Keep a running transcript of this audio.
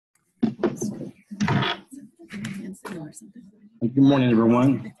Good morning,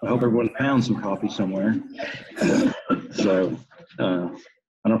 everyone. I hope everyone found some coffee somewhere. So I don't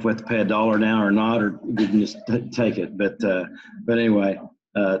know if we have to pay $1 now or not, or we can just take it. But anyway,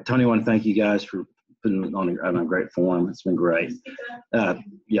 Tony, I want to thank you guys for putting on a great forum. It's been great. Yeah,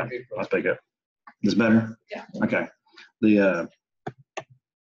 I'll pick up. Is this better? Yeah. Okay.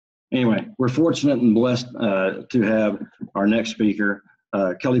 Anyway, we're fortunate and blessed to have our next speaker.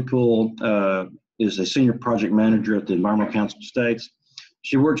 Kelly Poole is a senior project manager at the Environmental Council of States.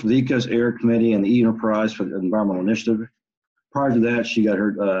 She works with the ECO's Air Committee and the E-Enterprise for the Environmental Initiative. Prior to that, she got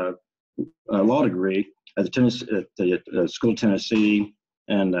her law degree at the School of Tennessee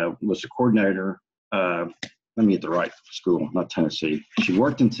and was a coordinator. Let me get the right school, not Tennessee. She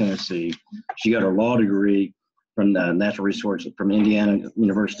worked in Tennessee. She got her law degree from the Natural Resources from Indiana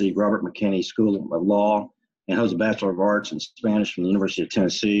University, Robert McKinney School of Law, and holds a Bachelor of Arts in Spanish from the University of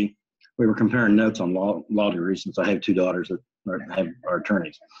Tennessee. We were comparing notes on law degrees since I have two daughters that are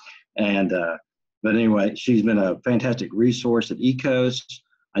attorneys. But anyway, she's been a fantastic resource at ECOS.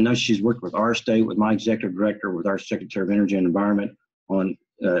 I know she's worked with our state, with my executive director, with our Secretary of Energy and Environment on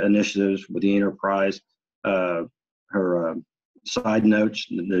initiatives with the enterprise. Her side notes,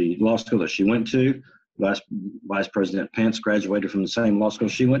 the law school that she went to, Vice President Pence graduated from the same law school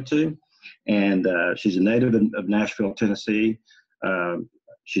she went to. And she's a native of Nashville, Tennessee.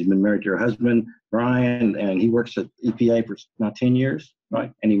 She's been married to her husband, Brian, and he works at EPA for now 10 years,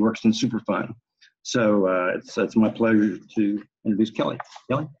 right? And he works in Superfund. So it's my pleasure to introduce Kelly.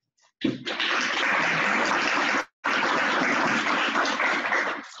 Kelly?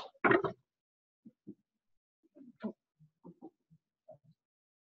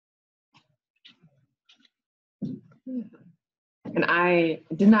 And I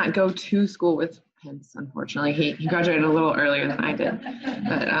did not go to school with Pence, unfortunately. He graduated a little earlier than I did.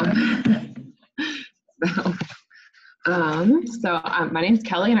 But my name's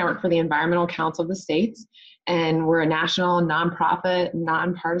Kelly, and I work for the Environmental Council of the States. And we're a national nonprofit,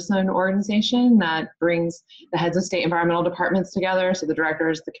 nonpartisan organization that brings the heads of state environmental departments together. So the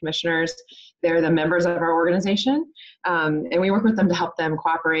directors, the commissioners, they're the members of our organization. And we work with them to help them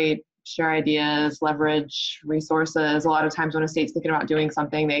cooperate, share ideas, leverage resources. A lot of times when a state's thinking about doing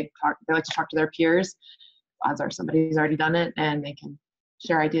something, they like to talk to their peers. Odds are somebody's already done it, and they can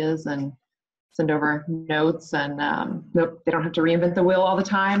share ideas and send over notes, and they don't have to reinvent the wheel all the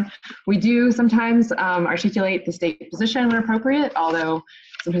time. We do sometimes articulate the state position when appropriate, although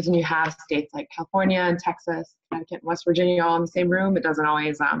sometimes when you have states like California and Texas, Connecticut, and West Virginia all in the same room, it doesn't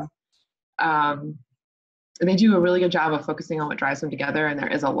always they do a really good job of focusing on what drives them together, and there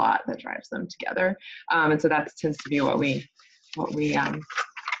is a lot that drives them together. And so that tends to be what we talk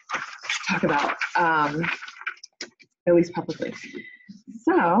about, at least publicly.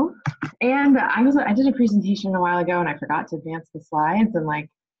 So, and I did a presentation a while ago, and I forgot to advance the slides, and I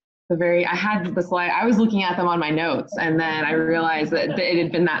had the slide, I was looking at them on my notes, and then I realized that it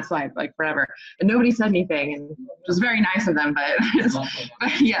had been that slide like forever, and nobody said anything, and it was very nice of them, but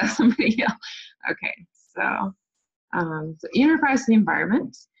yeah, somebody else. Okay. So enterprise the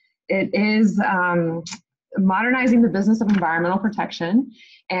environment. It is modernizing the business of environmental protection,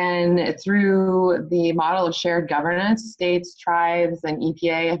 and through the model of shared governance, states, tribes, and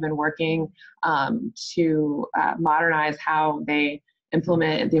EPA have been working to modernize how they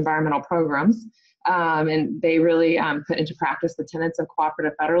implement the environmental programs. And they really put into practice the tenets of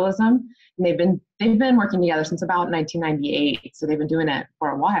cooperative federalism. And they've been working together since about 1998, so they've been doing it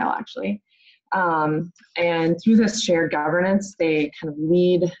for a while, actually. And through this shared governance, they kind of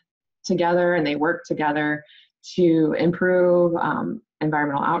lead together and they work together to improve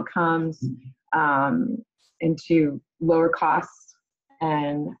environmental outcomes, and to lower costs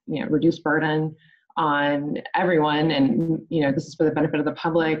and reduce burden on everyone. And this is for the benefit of the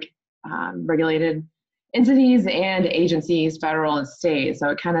public, regulated entities and agencies, federal and state. So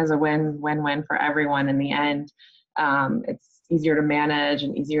it kind of is a win-win-win for everyone in the end. It's easier to manage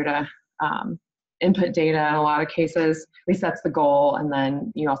and easier to input data in a lot of cases. At least that's the goal. And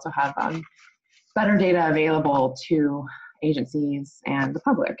then you also have better data available to agencies and the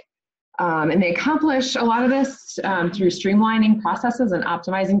public. And they accomplish a lot of this through streamlining processes and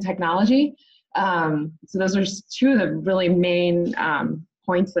optimizing technology. So those are two of the really main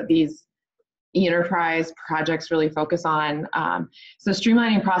points that these enterprise projects really focus on. So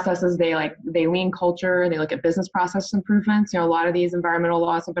streamlining processes, they lean culture, they look at business process improvements. A lot of these environmental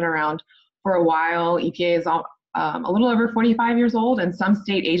laws have been around for a while. EPA is a little over 45 years old, and some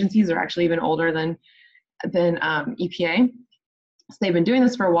state agencies are actually even older than EPA. So they've been doing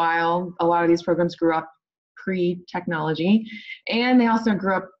this for a while. A lot of these programs grew up pre-technology, and they also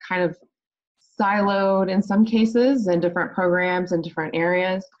grew up kind of siloed in some cases in different programs and different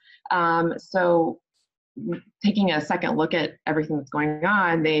areas. So taking a second look at everything that's going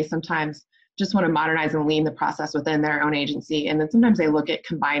on, they sometimes just want to modernize and lean the process within their own agency. And then sometimes they look at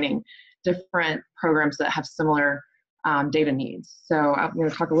combining different programs that have similar data needs. So I'm going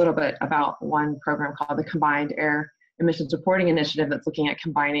to talk a little bit about one program called the Combined Air Emissions Reporting Initiative that's looking at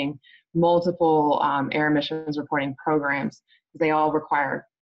combining multiple air emissions reporting programs. They all require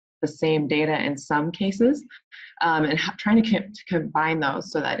the same data in some cases, and trying to combine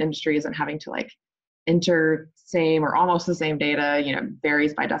those so that industry isn't having to like enter same or almost the same data, you know,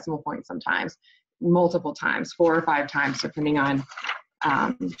 varies by decimal point sometimes, multiple times, 4 or 5 times, depending on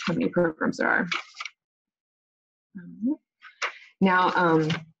how many programs there are. Now,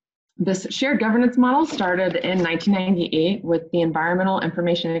 this shared governance model started in 1998 with the Environmental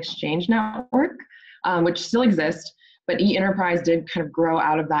Information Exchange Network, which still exists, but eEnterprise did kind of grow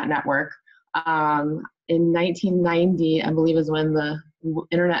out of that network. In 1990, I believe, is when the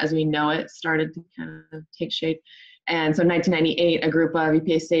internet as we know it started to kind of take shape. And so in 1998, a group of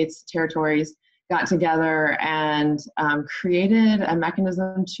EPA states, territories got together and created a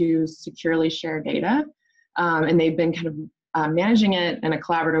mechanism to securely share data. And they've been kind of managing it in a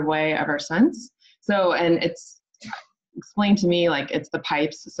collaborative way ever since. So, and it's explained to me like it's the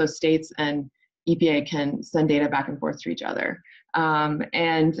pipes, so states and EPA can send data back and forth to each other.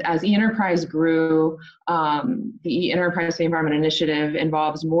 And as eEnterprise grew, the eEnterprise Environment Initiative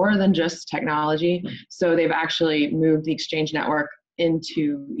involves more than just technology. So they've actually moved the exchange network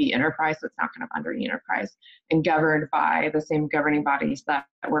into eEnterprise, so it's now kind of under eEnterprise and governed by the same governing bodies that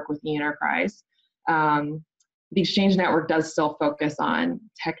work with eEnterprise. The exchange network does still focus on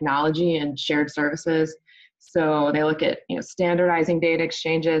technology and shared services. So they look at, you know, standardizing data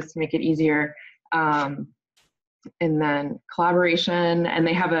exchanges to make it easier, and then collaboration. And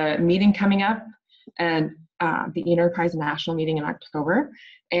they have a meeting coming up, and the eEnterprise National meeting in October,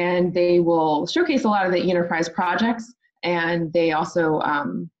 and they will showcase a lot of the eEnterprise projects. And they also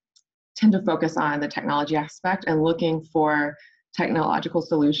tend to focus on the technology aspect and looking for technological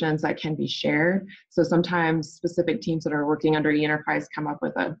solutions that can be shared. So sometimes specific teams that are working under eEnterprise come up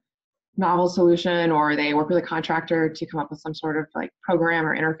with a novel solution, or they work with a contractor to come up with some sort of like program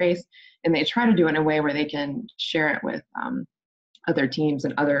or interface, and they try to do it in a way where they can share it with other teams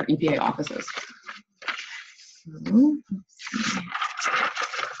and other EPA offices.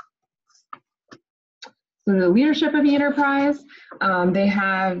 So the leadership of eEnterprise,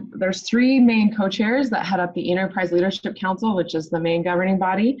 there's 3 main co-chairs that head up the eEnterprise Leadership Council, which is the main governing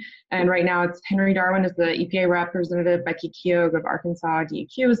body. And right now it's Henry Darwin is the EPA representative, Becky Keogh of Arkansas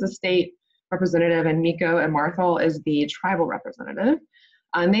DEQ is the state representative, and Miko and Marthel is the tribal representative.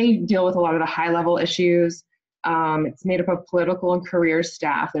 And they deal with a lot of the high level issues. It's made up of political and career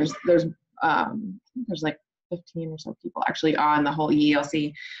staff. There's like 15 or so people actually on the whole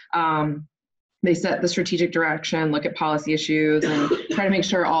EELC. They set the strategic direction, look at policy issues, and try to make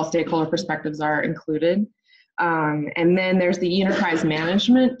sure all stakeholder perspectives are included. And then there's the eEnterprise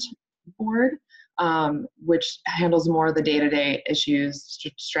Management Board, which handles more of the day-to-day issues,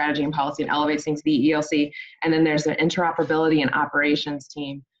 strategy and policy, and elevates things to the EELC. And then there's the Interoperability and Operations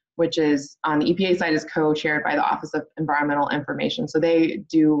team, which is on the EPA side is co-chaired by the Office of Environmental Information. So they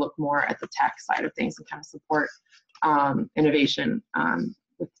do look more at the tech side of things and kind of support innovation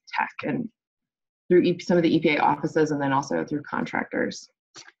with tech and through some of the EPA offices, and then also through contractors.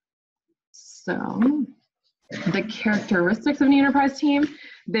 So the characteristics of an eEnterprise team,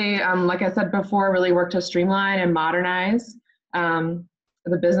 they, like I said before, really work to streamline and modernize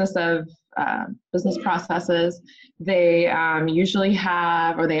the business of business processes. They usually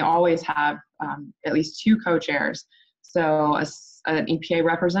have, or they always have, at least 2 co-chairs. So an EPA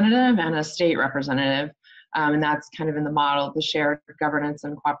representative and a state representative. And that's kind of in the model of the shared governance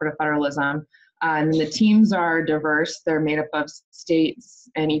and cooperative federalism. And the teams are diverse. They're made up of states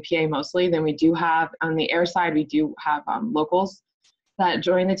and EPA mostly. Then we do have, on the air side, we do have locals that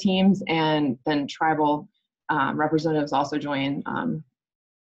join the teams, and then tribal representatives also join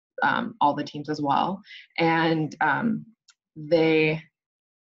all the teams as well. And we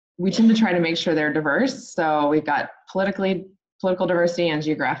tend to try to make sure they're diverse. So we've got political diversity and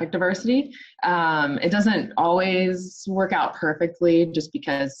geographic diversity. It doesn't always work out perfectly just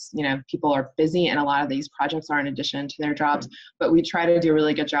because, you know, people are busy and a lot of these projects are in addition to their jobs, but we try to do a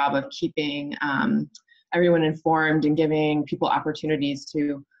really good job of keeping everyone informed and giving people opportunities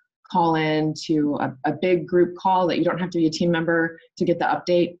to call in to a big group call that you don't have to be a team member to get the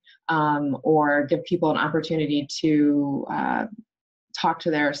update, or give people an opportunity to talk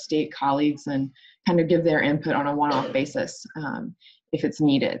to their state colleagues and kind of give their input on a one-off basis if it's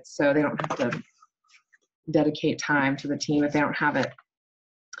needed. So they don't have to dedicate time to the team if they don't have it.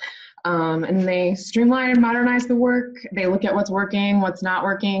 And they streamline and modernize the work. They look at what's working, what's not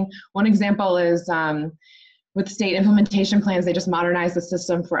working. One example is with state implementation plans, they just modernized the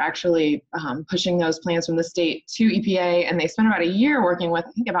system for actually pushing those plans from the state to EPA. And they spent about a year working with,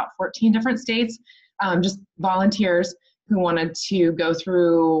 I think, about 14 different states, just volunteers who wanted to go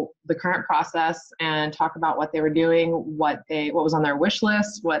through the current process and talk about what they were doing, what was on their wish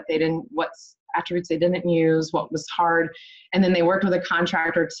list, what attributes they didn't use, what was hard. And then they worked with a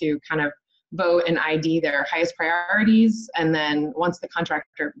contractor to kind of vote and ID their highest priorities. And then once the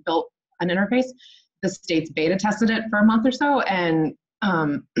contractor built an interface, the states beta tested it for a month or so, and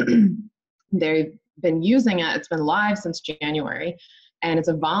they've been using it. It's been live since January, and it's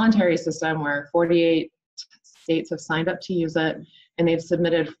a voluntary system where 48 states have signed up to use it, and they've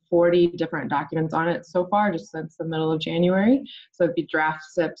submitted 40 different documents on it so far, just since the middle of January. So it'd be draft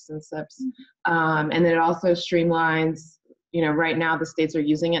SIPs and SIPs. And then it also streamlines, right now the states are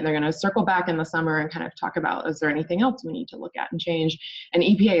using it, and they're going to circle back in the summer and kind of talk about, is there anything else we need to look at and change? And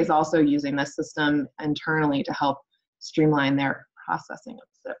EPA is also using this system internally to help streamline their processing of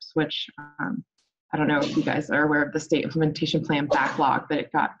SIPs, which I don't know if you guys are aware of the state implementation plan backlog, but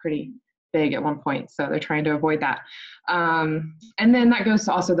it got pretty big at one point, so they're trying to avoid that. And then that goes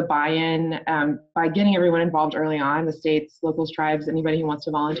to also the buy-in. By getting everyone involved early on, the states, locals, tribes, anybody who wants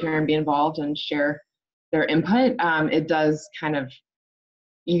to volunteer and be involved and share their input, it does kind of,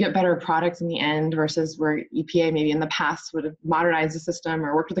 you get better products in the end versus where EPA maybe in the past would have modernized the system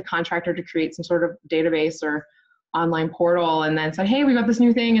or worked with a contractor to create some sort of database or online portal and then said, hey, we got this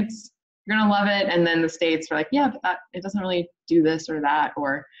new thing, you're gonna love it. And then the states were like, yeah, but it doesn't really do this or that.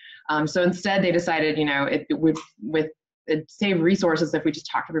 Or so instead they decided, it'd save resources if we just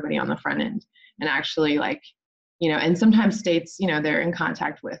talked to everybody on the front end and actually and sometimes states, they're in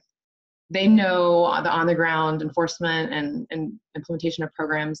contact with, they know the on the ground enforcement and implementation of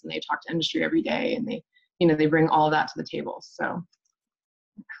programs, and they talk to industry every day, and they bring all of that to the table. So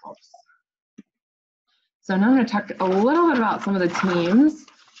it helps. So now I'm going to talk a little bit about some of the teams.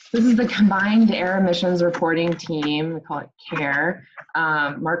 This is the Combined Air Emissions Reporting Team. We call it CARE.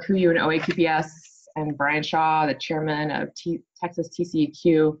 Mark Huyu and OAQPS and Brian Shaw, the chairman of Texas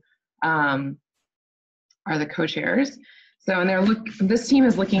TCEQ, are the co-chairs. So, and this team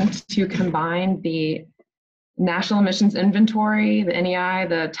is looking to combine the National Emissions Inventory, the NEI,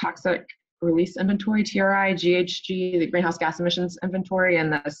 the Toxic Release Inventory, TRI, GHG, the Greenhouse Gas Emissions Inventory,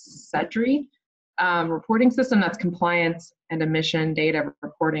 and the SEDRI reporting system. That's Compliance and Emission Data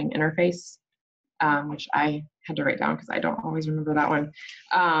Reporting Interface, which I had to write down because I don't always remember that one.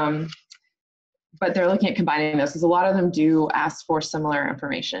 But they're looking at combining this because a lot of them do ask for similar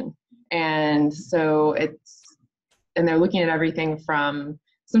information. And so they're looking at everything from,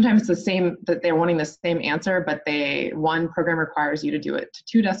 sometimes it's the same, that they're wanting the same answer, but one program requires you to do it to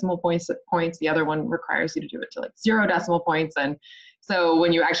 2 decimal points, the other one requires you to do it to 0 decimal points. And so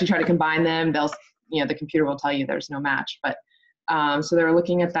when you actually try to combine them, the computer will tell you there's no match. But so they're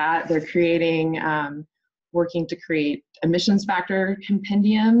looking at that. They're working to create emissions factor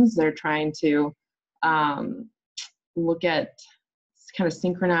compendiums. They're trying to look at, kind of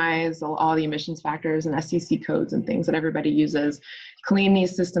synchronize all the emissions factors and SEC codes and things that everybody uses, clean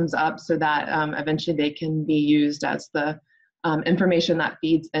these systems up so that eventually they can be used as the information that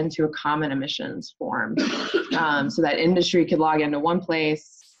feeds into a common emissions form, so that industry could log into one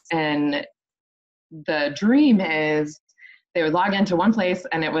place. And the dream is they would log into one place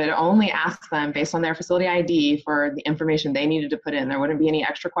and it would only ask them based on their facility ID for the information they needed to put in. There wouldn't be any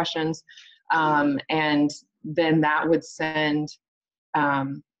extra questions. And then that would send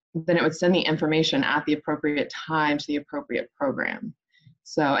it would send the information at the appropriate time to the appropriate program.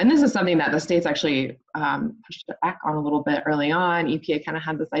 So, and this is something that the states actually pushed back on a little bit early on. EPA kind of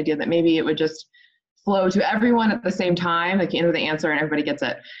had this idea that maybe it would just flow to everyone at the same time, like you enter the answer and everybody gets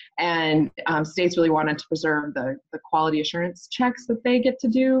it. And states really wanted to preserve the quality assurance checks that they get to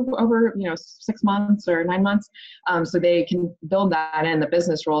do over 6 months or 9 months, so they can build that in the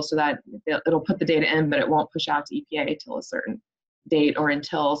business rules so that it'll put the data in, but it won't push out to EPA till a certain date or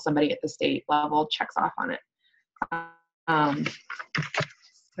until somebody at the state level checks off on it.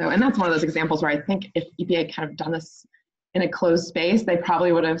 And that's one of those examples where I think if EPA kind of done this in a closed space, they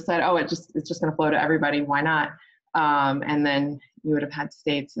probably would have said, oh, it's just going to flow to everybody. Why not? And then you would have had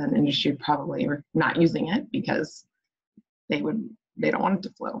states and industry probably not using it because they don't want it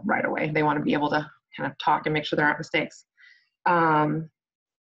to flow right away. They want to be able to kind of talk and make sure there aren't mistakes.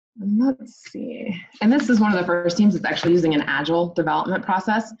 Let's see. And this is one of the first teams that's actually using an agile development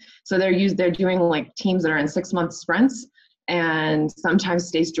process. So they're doing like teams that are in 6-month sprints, And sometimes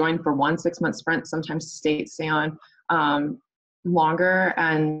states join for 1 6-month sprint, sometimes states stay on longer,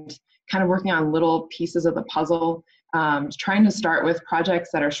 and kind of working on little pieces of the puzzle, trying to start with projects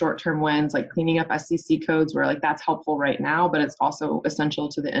that are short-term wins, like cleaning up SCC codes, where like that's helpful right now, but it's also essential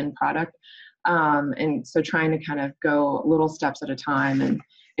to the end product. And so trying to kind of go little steps at a time, and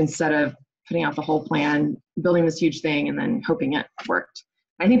instead of putting out the whole plan, building this huge thing and then hoping it worked.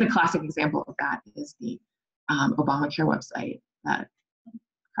 I think the classic example of that is the Obamacare website that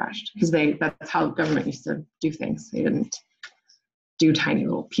crashed, because that's how government used to do things. They didn't do tiny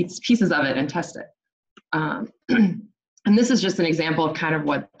little pieces of it and test it. And this is just an example of kind of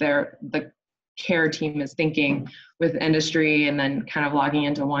what the care team is thinking with industry, and then kind of logging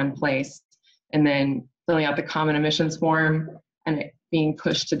into one place, and then filling out the common emissions form, and it being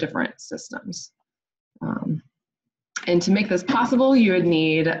pushed to different systems. And to make this possible, you would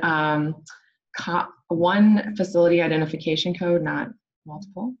need one facility identification code, not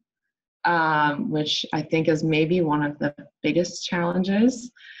multiple, which I think is maybe one of the biggest challenges.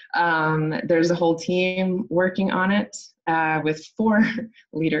 There's a whole team working on it with 4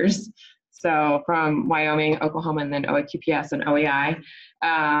 leaders. So from Wyoming, Oklahoma, and then OAQPS and OEI,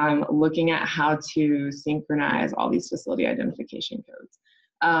 looking at how to synchronize all these facility identification codes.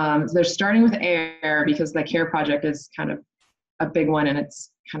 So they're starting with AIR, because the CARE project is kind of a big one, and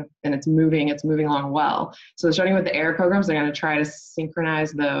it's moving along well. So they're starting with the AIR programs. They're going to try to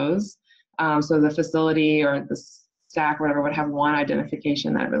synchronize those. So the facility or the stack, whatever, would have one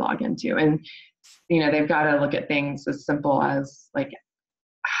identification that it would log into. And, they've got to look at things as simple as like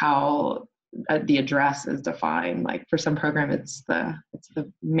how the address is defined. Like for some program, it's the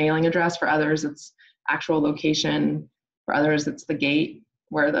mailing address. For others, it's actual location. For others, it's the gate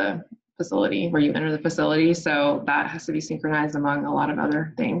where you enter the facility. So that has to be synchronized among a lot of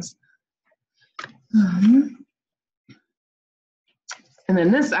other things. And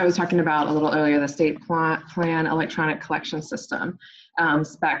then this I was talking about a little earlier, the state plan electronic collection system,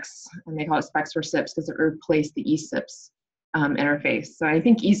 SPECS, and they call it SPECS for SIPs because it replaced the eSIPs interface. So I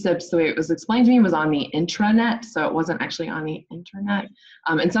think eSIPs, the way it was explained to me, was on the intranet, so it wasn't actually on the internet.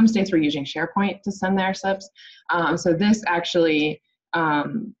 And some states were using SharePoint to send their SIPs. So this actually,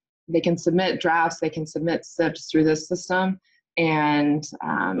 they can submit drafts, they can submit SIPs through this system, and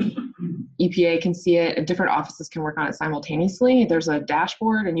EPA can see it, and different offices can work on it simultaneously. There's a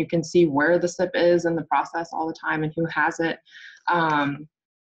dashboard, and you can see where the SIP is in the process all the time and who has it.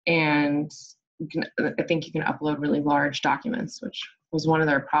 And I think you can upload really large documents, which was one of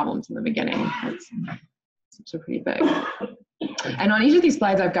their problems in the beginning. It's pretty big. And on each of these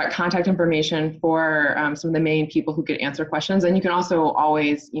slides, I've got contact information for some of the main people who could answer questions. And you can also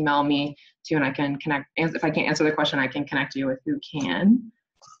always email me too, and I can connect. If I can't answer the question, I can connect you with who can.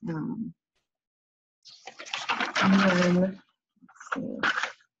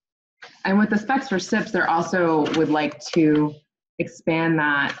 And with the specs for SIPs, they're also would like to expand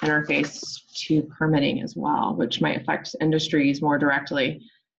that interface to permitting as well, which might affect industries more directly.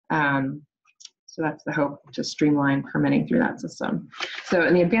 So that's the hope, to streamline permitting through that system. So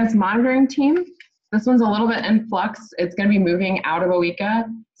in the advanced monitoring team, this one's a little bit in flux. It's going to be moving out of OECA,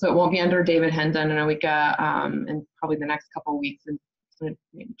 so it won't be under David Hendon and OECA in probably the next couple of weeks, and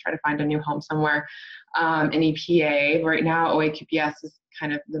maybe try to find a new home somewhere. In EPA, right now, OAQPS is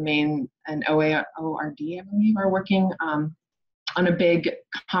kind of the main, and ORD, I believe, are working on a big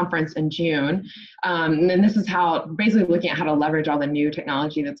conference in June. And then this is how, basically looking at how to leverage all the new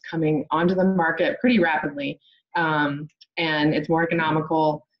technology that's coming onto the market pretty rapidly. And it's more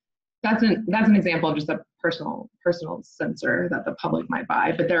economical. That's an example of just a personal sensor that the public might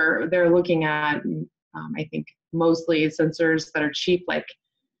buy, but they're looking at, I think, mostly sensors that are cheap, like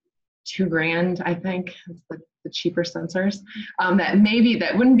 $2,000, I think. It's the cheaper sensors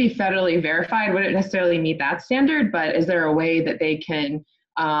that wouldn't be federally verified, wouldn't necessarily meet that standard, but is there a way that they can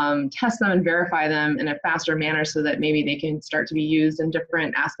test them and verify them in a faster manner so that maybe they can start to be used in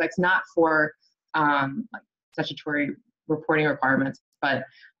different aspects, not for like statutory reporting requirements, but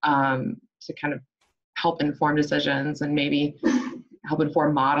to kind of help inform decisions and maybe help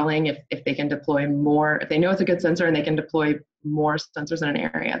inform modeling if they can deploy more, if they know it's a good sensor and they can deploy more sensors in an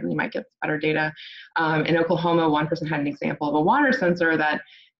area, then you might get better data. In Oklahoma, one person had an example of a water sensor that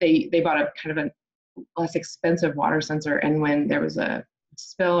they bought a kind of a less expensive water sensor, and when there was a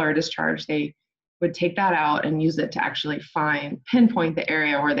spill or a discharge, they would take that out and use it to actually pinpoint the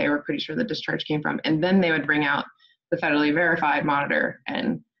area where they were pretty sure the discharge came from, and then they would bring out the federally verified monitor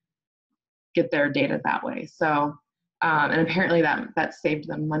and get their data that way. So, and apparently that saved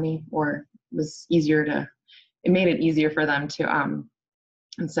them money, or was easier it made it easier for them to,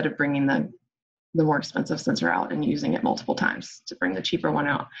 instead of bringing the the more expensive sensor out and using it multiple times to bring the cheaper one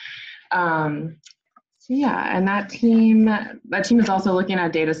out. So yeah, and that team is also looking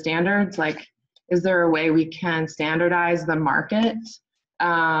at data standards. Like, is there a way we can standardize the market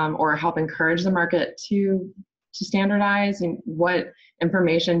or help encourage the market to standardize? And what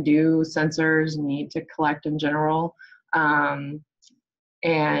information do sensors need to collect in general? And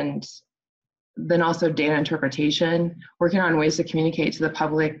then also data interpretation, working on ways to communicate to the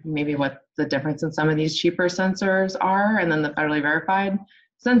public maybe what the difference in some of these cheaper sensors are and then the federally verified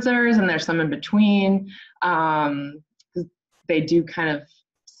sensors, and there's some in between. They do kind of,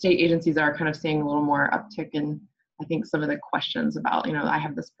 state agencies are kind of seeing a little more uptick in, I think, some of the questions about, you know, I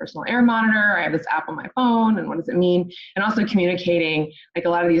have this personal air monitor, I have this app on my phone, and what does it mean? And also communicating, like a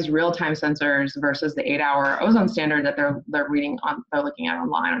lot of these real-time sensors versus the 8-hour ozone standard that they're looking at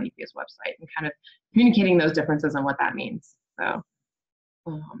online on EPA's website, and kind of communicating those differences and what that means. So,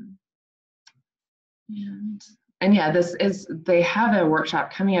 and yeah, they have a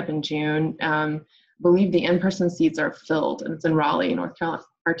workshop coming up in June. I believe the in-person seats are filled, and it's in Raleigh, North Carolina,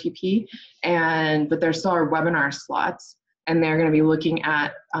 RTP, but there still are webinar slots, and they're going to be looking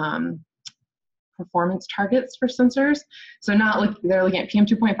at performance targets for sensors. So they're looking at PM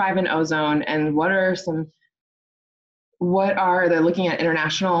 2.5 and ozone, and they're looking at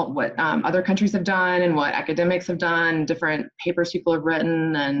international, what other countries have done and what academics have done, different papers people have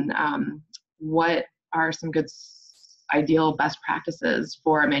written, and what are some good ideal best practices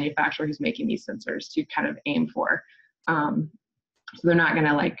for a manufacturer who's making these sensors to kind of aim for. So they're not going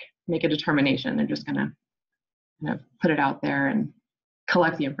to like make a determination. They're just going to kind of put it out there and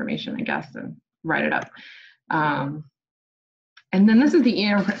collect the information, I guess, and write it up. And then this is the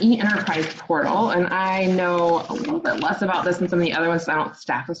e-enterprise portal, and I know a little bit less about this than some of the other ones, so I don't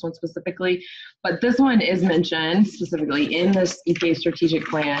staff this one specifically, but this one is mentioned specifically in this EPA strategic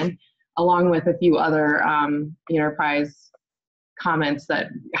plan, along with a few other enterprise comments that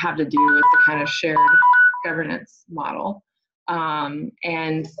have to do with the kind of shared governance model.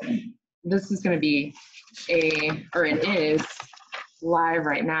 And this is going to be it is live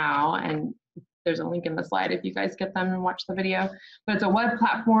right now, and there's a link in the slide if you guys get them and watch the video. But it's a web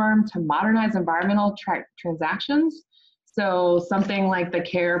platform to modernize environmental transactions. So something like the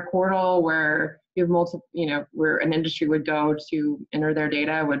CARE portal, where you have multiple, where an industry would go to enter their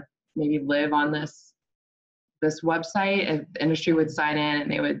data, would maybe live on this website, and the industry would sign in,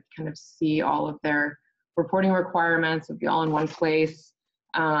 and they would kind of see all of their reporting requirements. It'd be all in one place,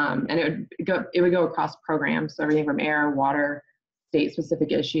 and it would go across programs, so everything from air, water,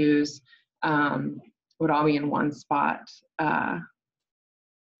 state-specific issues would all be in one spot. And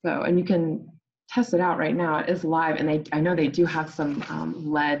you can test it out right now. It is live, and I know they do have some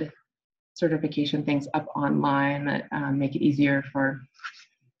lead certification things up online that make it easier for,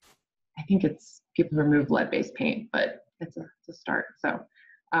 I think it's people who remove lead-based paint, but it's a start. So,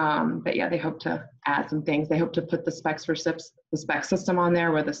 but yeah, they hope to add some things. They hope to put the specs for SIPs, the spec system on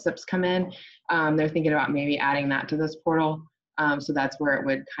there where the SIPs come in. They're thinking about maybe adding that to this portal. So that's where it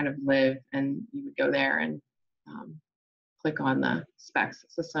would kind of live, and you would go there and click on the specs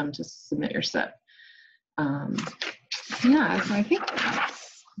system to submit your SIP. Yeah, so I think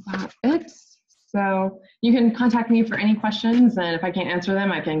that's about it. So you can contact me for any questions, and if I can't answer them,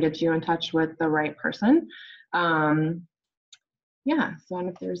 I can get you in touch with the right person. Yeah, so and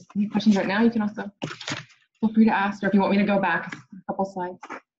if there's any questions right now, you can also feel free to ask, or if you want me to go back a couple slides.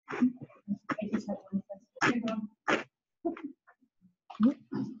 I just have one question.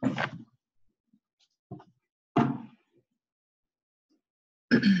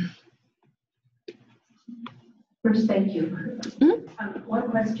 First, thank you. One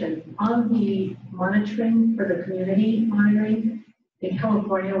question. On the monitoring for the community monitoring, in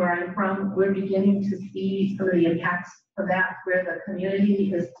California, where I'm from, we're beginning to see some of the impacts of that, where the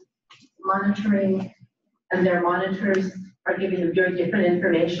community is monitoring, and their monitors are giving them very different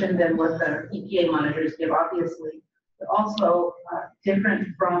information than what the EPA monitors give, obviously, but also different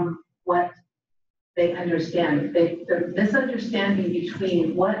from what they understand. The misunderstanding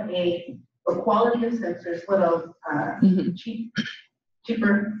between what a quality of sensors, what a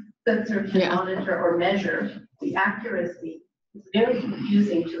cheaper sensor can monitor or measure, the accuracy is very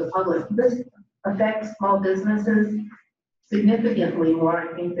confusing to the public. This affects small businesses significantly more,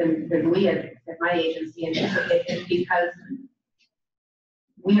 I think, than we at my agency anticipated, because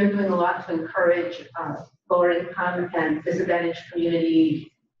we are doing a lot to encourage lower income and disadvantaged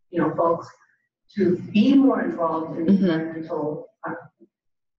community, folks to be more involved in the environmental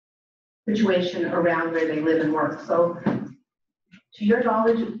situation around where they live and work. So, to your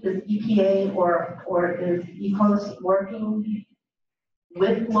knowledge, is EPA or is ECOS working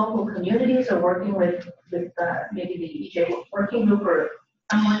with local communities or working with maybe the EJ working group or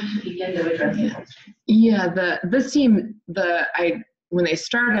someone to begin to address it? Yeah, this team, when they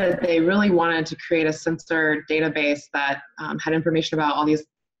started, they really wanted to create a sensor database that had information about all these,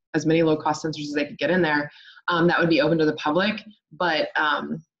 as many low-cost sensors as they could get in there, that would be open to the public. But I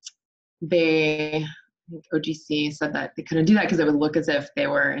think OGC said that they couldn't do that because it would look as if they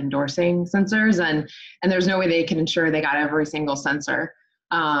were endorsing sensors, and there's no way they could ensure they got every single sensor.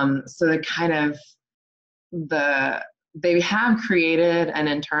 So they have created an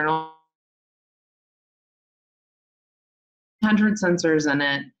internal 100 sensors in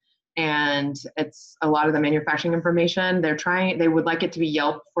it, and it's a lot of the manufacturing information. They would like it to be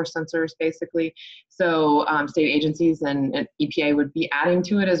Yelp for sensors, basically. So state agencies and EPA would be adding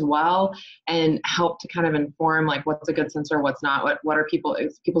to it as well, and help to kind of inform like what's a good sensor, what's not, what are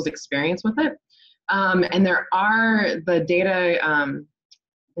people's experience with it. And there are the data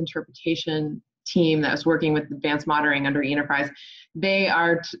interpretation team that was working with advanced monitoring under enterprise. They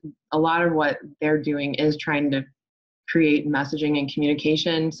are a lot of what they're doing is trying to create messaging and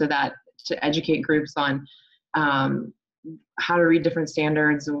communication so that to educate groups on how to read different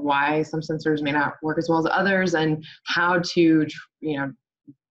standards, why some sensors may not work as well as others, and how to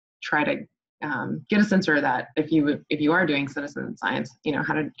try to get a sensor that if you are doing citizen science,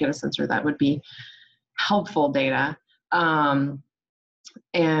 how to get a sensor that would be helpful data.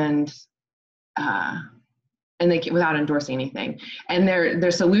 And they without endorsing anything. And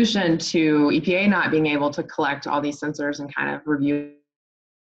their solution to EPA not being able to collect all these sensors and kind of review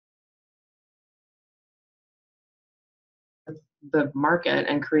the market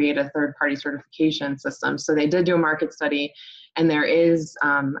and create a third-party certification system. So they did do a market study, and there is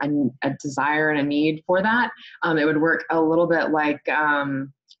a desire and a need for that. It would work a little bit like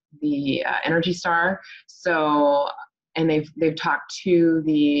the Energy Star. So. And they've talked to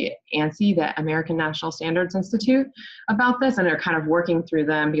the ANSI, the American National Standards Institute, about this, and they're kind of working through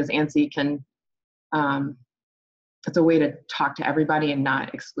them because ANSI can, it's a way to talk to everybody and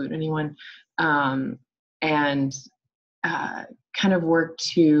not exclude anyone, and kind of work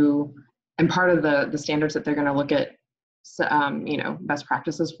to, and part of the standards that they're going to look at, best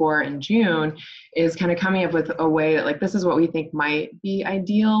practices for in June is kind of coming up with a way that like, this is what we think might be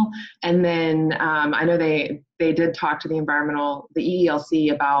ideal. And then I know they did talk to the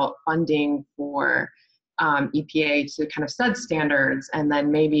EELC about funding for EPA to kind of set standards, and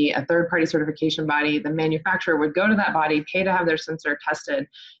then maybe a third-party certification body, the manufacturer would go to that body, pay to have their sensor tested,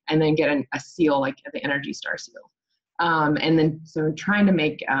 and then get a seal like the Energy Star seal. And then, so trying to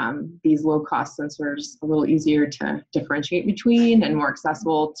make these low-cost sensors a little easier to differentiate between and more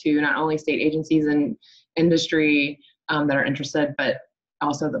accessible to not only state agencies and industry that are interested, but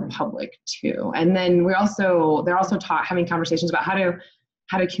also the public too. And then they're also having conversations about how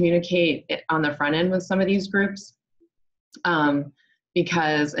to communicate it on the front end with some of these groups.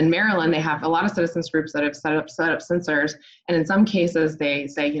 Because in Maryland, they have a lot of citizens groups that have set up sensors, and in some cases they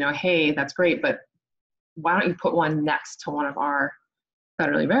say, hey, that's great, but why don't you put one next to one of our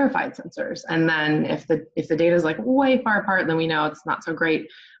federally verified sensors? And then if the data is like way far apart, then we know it's not so great.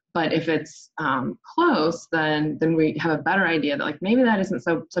 But if it's close, then we have a better idea that like maybe that isn't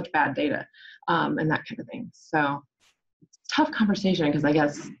such bad data, and that kind of thing. So it's a tough conversation because I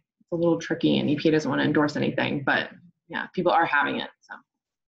guess it's a little tricky, and EPA doesn't want to endorse anything. But yeah, people are having it. So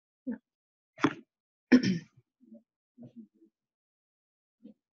yeah.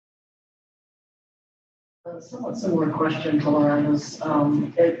 A somewhat similar question to Loretta's.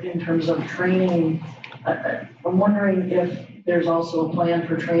 In terms of training, I'm wondering if there's also a plan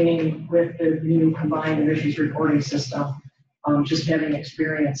for training with the new combined emissions reporting system. Just having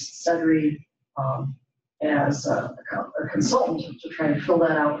experienced SEDRI as a consultant to try and fill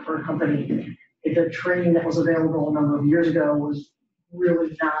that out for a company. The training that was available a number of years ago was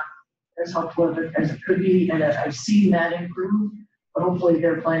really not as helpful as it could be, and I've seen that improve. But hopefully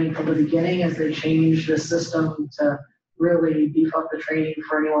they're planning from the beginning as they change the system to really beef up the training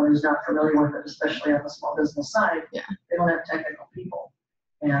for anyone who's not familiar with it, especially on the small business side. Yeah. They don't have technical people.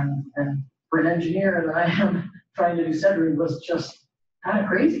 And for an engineer that I am trying to do SEDRI was just kind of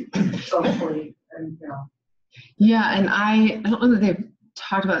crazy. So hopefully, Yeah, and I don't know that they've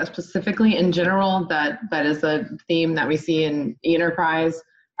talked about that specifically. In general, that is a theme that we see in enterprise,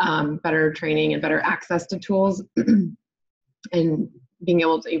 better training and better access to tools. And being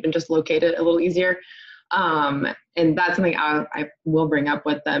able to even just locate it a little easier. And that's something I will bring up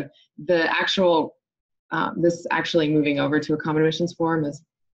with them. The actual, this actually moving over to a common emissions form is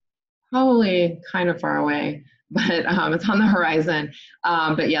probably kind of far away, but it's on the horizon.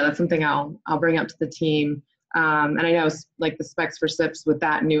 But yeah, that's something I'll bring up to the team And I know like the specs for SIPs with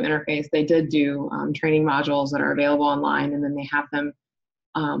that new interface, they did do training modules that are available online, and then they have them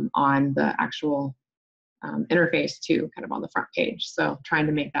on the actual interface too, kind of on the front page. So trying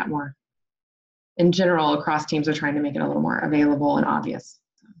to make that more, in general, across teams are trying to make it a little more available and obvious.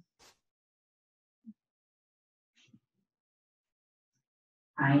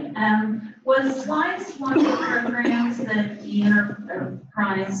 Hi. Was SLICE one of the programs that the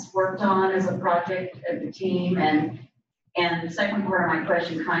enterprise worked on as a project of the team? And the second part of my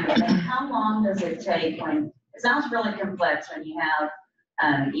question, kind of, how long does it take when, it sounds really complex when you have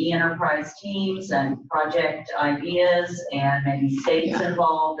e-enterprise teams and project ideas and maybe states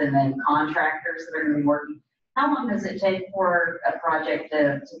involved and then contractors that are going to be working. How long does it take for a project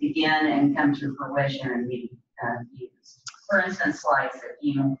to begin and come to fruition and be used? For instance, SLICE, if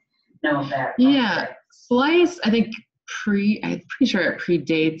you know of that. Yeah, SLICE, I think I'm pretty sure it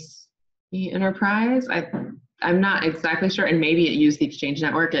predates e-enterprise. I'm not exactly sure, and maybe it used the Exchange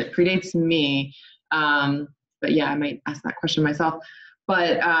Network. It predates me, but yeah, I might ask that question myself.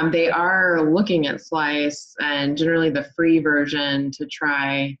 But they are looking at SLICE and generally the free version to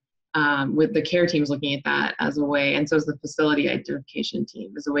try, with the care teams looking at that as a way, and so is the facility identification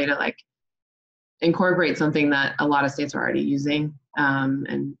team, as a way to like incorporate something that a lot of states are already using,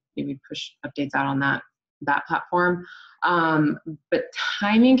 and maybe push updates out on that platform. But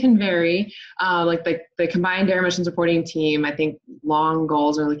timing can vary. Like the combined air emissions reporting team, I think long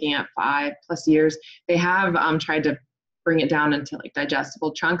goals are looking at 5+ years. They have tried to bring it down into like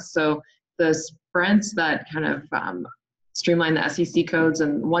digestible chunks. So the sprints that kind of streamline the SEC codes,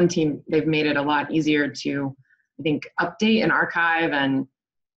 and one team, they've made it a lot easier to, I think, update and archive and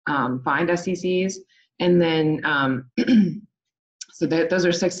find SECs. And then, so those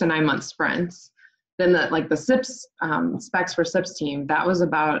are 6 to 9 month sprints. Then the SIPs, specs for SIPs team, that was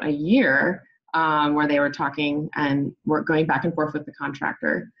about a year where they were talking and were going back and forth with the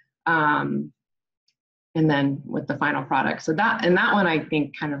contractor. And then with the final product. So that one I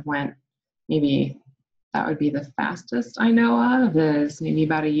think kind of went, maybe that would be the fastest I know of, is maybe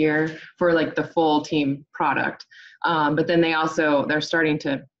about a year for like the full team product. But then they're starting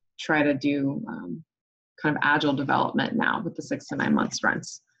to try to do kind of agile development now with the 6 to 9 month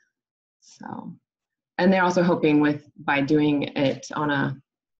sprints. So, and they're also hoping by doing it on a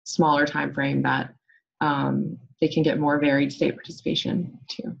smaller time frame that they can get more varied state participation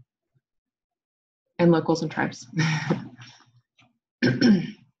too. And locals and tribes.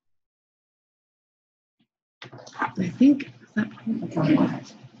 I think that's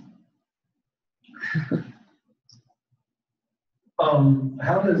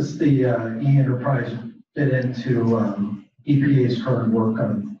how does the e-enterprise fit into EPA's current work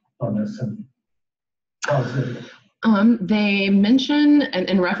on this, and how's it? They mention, and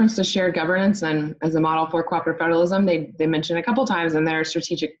in reference to shared governance and as a model for cooperative federalism, they mention a couple times in their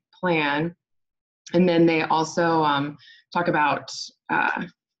strategic plan. And then they also talk about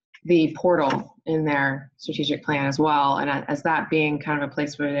the portal in their strategic plan as well, and as that being kind of a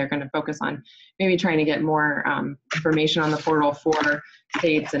place where they're going to focus on maybe trying to get more information on the portal for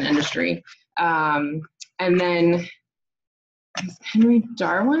states and industry. And then Henry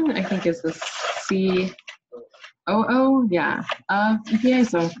Darwin, I think, is the COO, yeah, of EPA.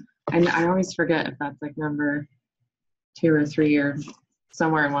 So I always forget if that's like number 2 or 3 or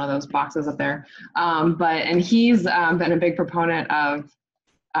somewhere in one of those boxes up there. And he's been a big proponent of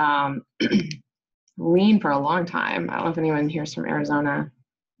lean for a long time. I don't know if anyone here's from Arizona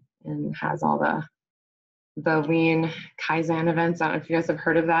and has all the lean Kaizen events. I don't know if you guys have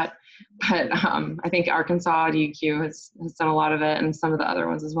heard of that, but I think Arkansas DEQ has done a lot of it, and some of the other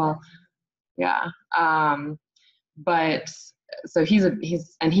ones as well. Yeah. But so he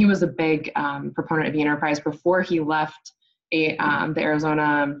was a big proponent of the enterprise before he left the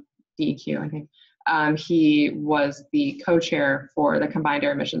Arizona DEQ, I think. He was the co-chair for the combined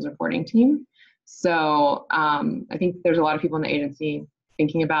air emissions reporting team. So I think there's a lot of people in the agency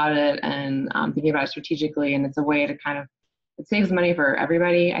thinking about it and thinking about it strategically, and it's a way to kind of, it saves money for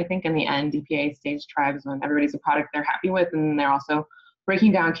everybody. I think in the end, EPA stays tribes when everybody's a product they're happy with, and they're also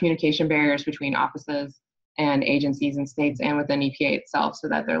breaking down communication barriers between offices and agencies and states and within EPA itself, so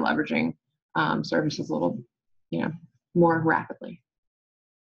that they're leveraging services a little, more rapidly.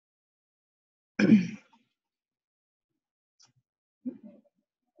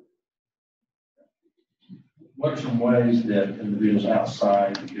 What are some ways that individuals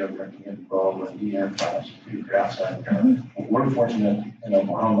outside the government get involved with e-enterprise, if you're outside the government? We're fortunate in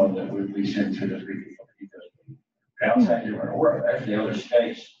Oklahoma that we send to this region outside the government, or actually other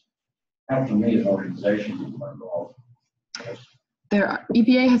states. How, for me, as organizations, are involved? their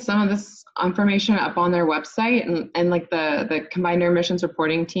EPA has some of this information up on their website, and like the Combined Air Emissions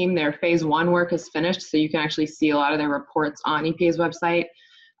Reporting Team, their phase 1 work is finished, so you can actually see a lot of their reports on EPA's website.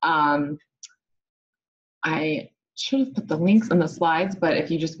 I should have put the links in the slides, but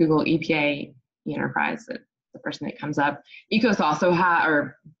if you just Google EPA e-Enterprise, it's the first thing that comes up. ECOS also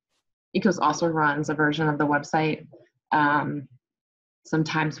runs a version of the website.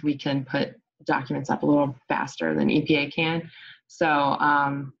 Sometimes we can put documents up a little faster than EPA can. So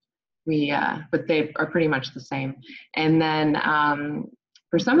but they are pretty much the same. And then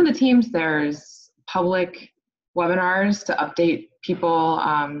for some of the teams, there's public webinars to update people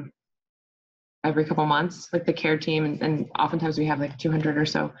every couple months, like the CARE team, and oftentimes we have like 200 or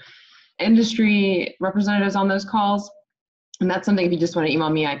so industry representatives on those calls. And that's something, if you just want to email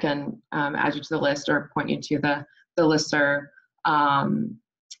me, I can add you to the list or point you to the listserv. And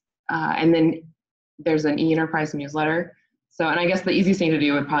then there's an e-Enterprise newsletter. So, and I guess the easiest thing to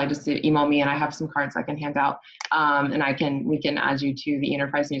do would probably just to email me, and I have some cards I can hand out, and we can add you to the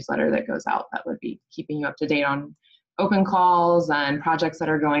e-Enterprise newsletter that goes out. That would be keeping you up to date on open calls and projects that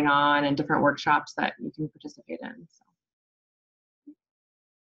are going on and different workshops that you can participate in. So.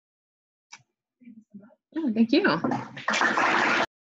 Yeah, thank you.